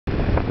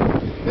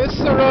This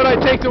is the road I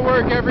take to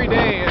work every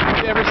day,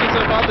 and ever since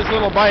I bought this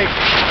little bike,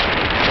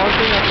 one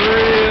thing I've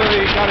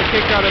really got a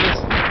kick out of this,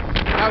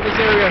 how this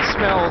area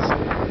smells.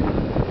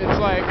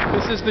 It's like,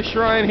 this is the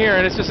shrine here,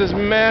 and it's just this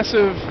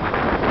massive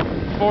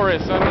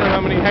forest. I don't know how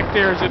many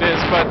hectares it is,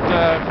 but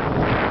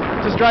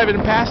just driving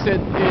past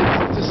it,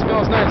 it just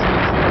smells nice. And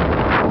it's, you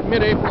know,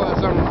 mid-April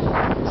as I'm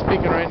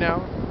speaking right now.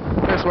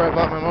 That's where I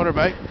bought my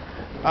motorbike.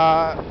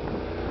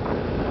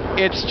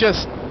 It's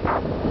just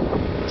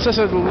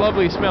a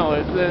lovely smell.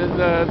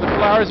 The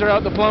flowers are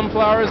out, the plum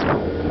flowers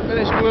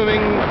finished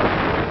blooming,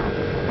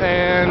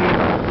 and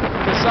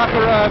the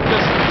sakura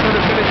just sort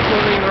of finished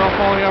blooming. They're all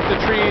falling off the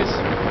trees.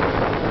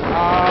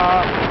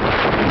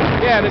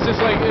 Yeah, and it's just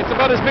like, it's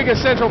about as big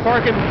as Central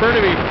Park in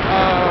Burnaby,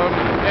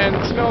 and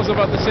it smells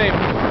about the same.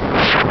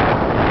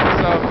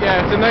 So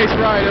yeah, it's a nice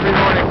ride every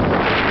morning.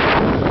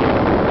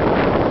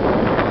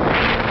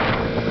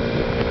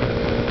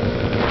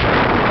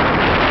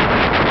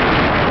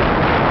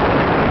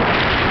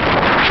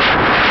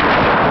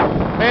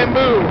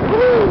 Bamboo!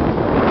 Woo!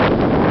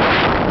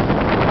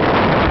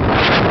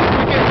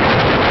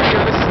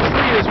 This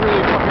tree is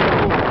really fucking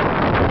cool.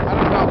 I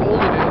don't know how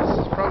old it is.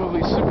 It's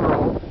probably super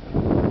old.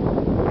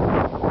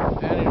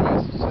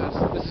 Anyways,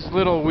 this is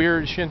little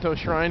weird Shinto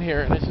shrine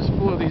here, and it's just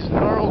full of these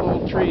gnarled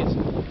old trees.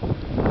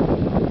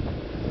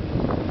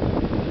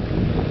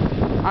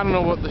 I don't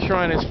know what the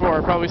shrine is for.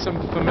 Probably some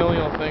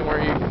familial thing where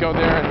you go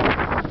there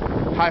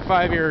and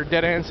high-five your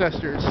dead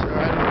ancestors. Or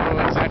I don't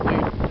know exactly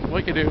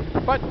what you do,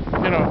 but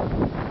you know,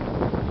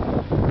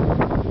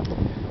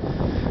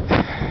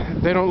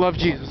 they don't love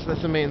Jesus.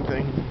 That's the main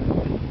thing.